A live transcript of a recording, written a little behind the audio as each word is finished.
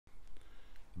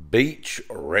Beach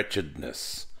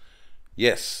wretchedness.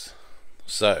 Yes.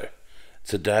 So,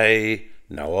 today,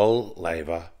 Noel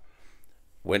Laver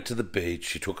went to the beach.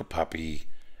 She took a puppy,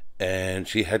 and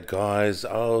she had guys,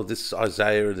 this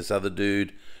Isaiah and this other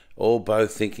dude, all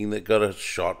both thinking they got a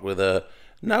shot with her.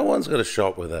 No one's got a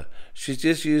shot with her. She's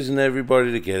just using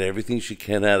everybody to get everything she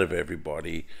can out of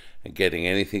everybody and getting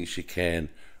anything she can,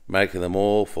 making them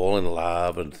all fall in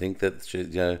love and think that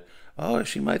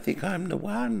she might think I'm the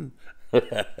one.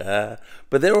 But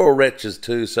they're all wretches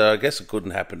too, so I guess it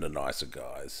couldn't happen to nicer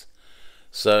guys.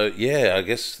 So yeah, I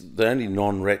guess the only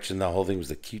non-wretch in the whole thing was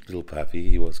the cute little puppy.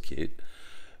 He was cute.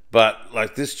 But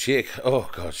like this chick, oh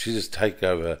god, she just take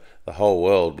over the whole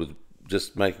world with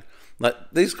just making, like,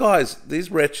 these guys,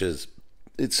 these wretches.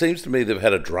 It seems to me they've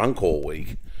had a drunk all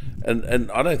week,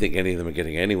 and I don't think any of them are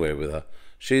getting anywhere with her.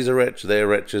 She's a wretch, they're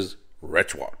wretches.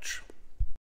 Wretch watch.